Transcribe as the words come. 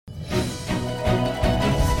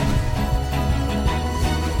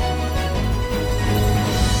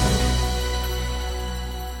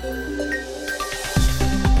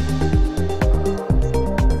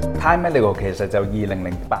HKTDC 其實就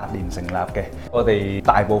2008年成立嘅，我哋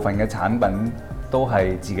大部分嘅產品都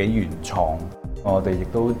係自己原創，我哋亦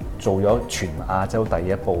都做咗全亞洲第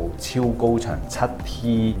一部超高長 7T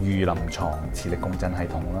預臨床磁力共振系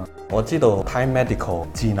統啦。我知道 HKTDC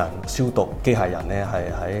智能消毒機械人咧係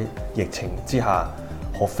喺疫情之下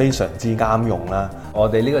非常之啱用啦。我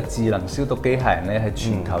哋呢個智能消毒機械人咧係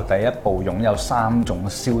全球第一部擁有3種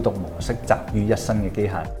消毒模式集於一身嘅機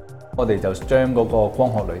械人。我哋就將嗰個光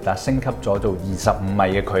學雷達升級咗做25米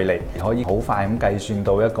嘅距離，可以好快咁計算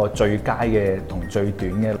到一個最佳嘅同最短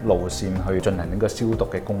嘅路線去進行呢個消毒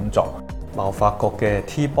嘅工作。貿發局嘅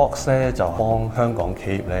T-Box 咧就幫香港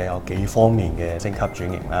企業咧有幾方面嘅升級轉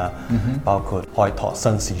型啦，包括開拓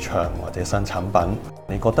新市場或者新產品。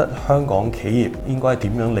你覺得香港企業應該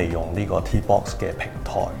點樣利用呢個 T-Box 嘅平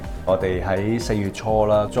台？我哋喺4月初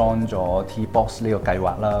啦，裝咗 T-Box 呢個計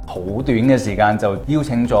劃啦，好短嘅時間就邀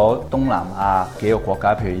請咗東南亞幾個國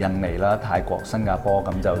家，譬如印尼啦、泰國、新加坡，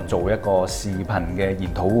咁就做一個視頻嘅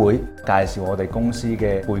研討會，介紹我哋公司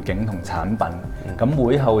嘅背景同產品。咁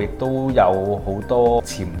會後亦都有好多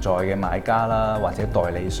潛在嘅買家啦，或者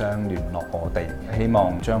代理商聯絡我哋，希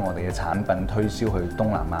望將我哋嘅產品推銷去東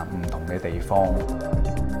南亞唔同嘅地方。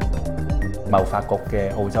貿發局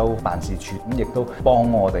嘅澳洲辦事處亦都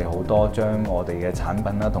幫我哋好多，將我哋嘅產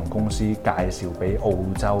品啦同公司介紹俾澳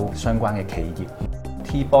洲相關嘅企業。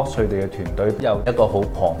T-Box 佢哋嘅團隊有一個好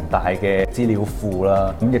龐大嘅資料庫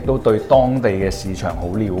啦，咁亦都對當地嘅市場好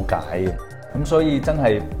了解，咁所以真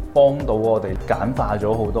係幫到我哋簡化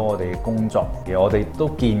咗好多我哋嘅工作。而我哋都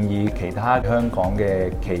建議其他香港嘅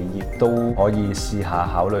企業都可以試下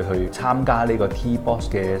考慮去參加呢個 T-Box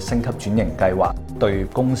嘅升級轉型計劃，對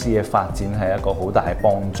公司嘅發展係一個好大嘅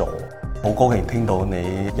幫助。好高興聽到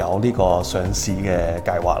你有呢個上市嘅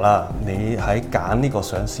計劃啦！你喺揀呢個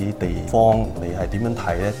上市地方，你係點樣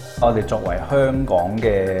睇呢？我哋作為香港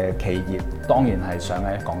嘅企業，當然係想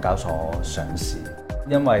喺港交所上市，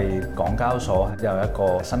因為港交所有一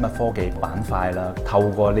個生物科技板塊啦，透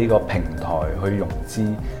過呢個平台去融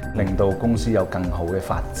資，令到公司有更好嘅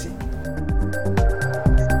發展。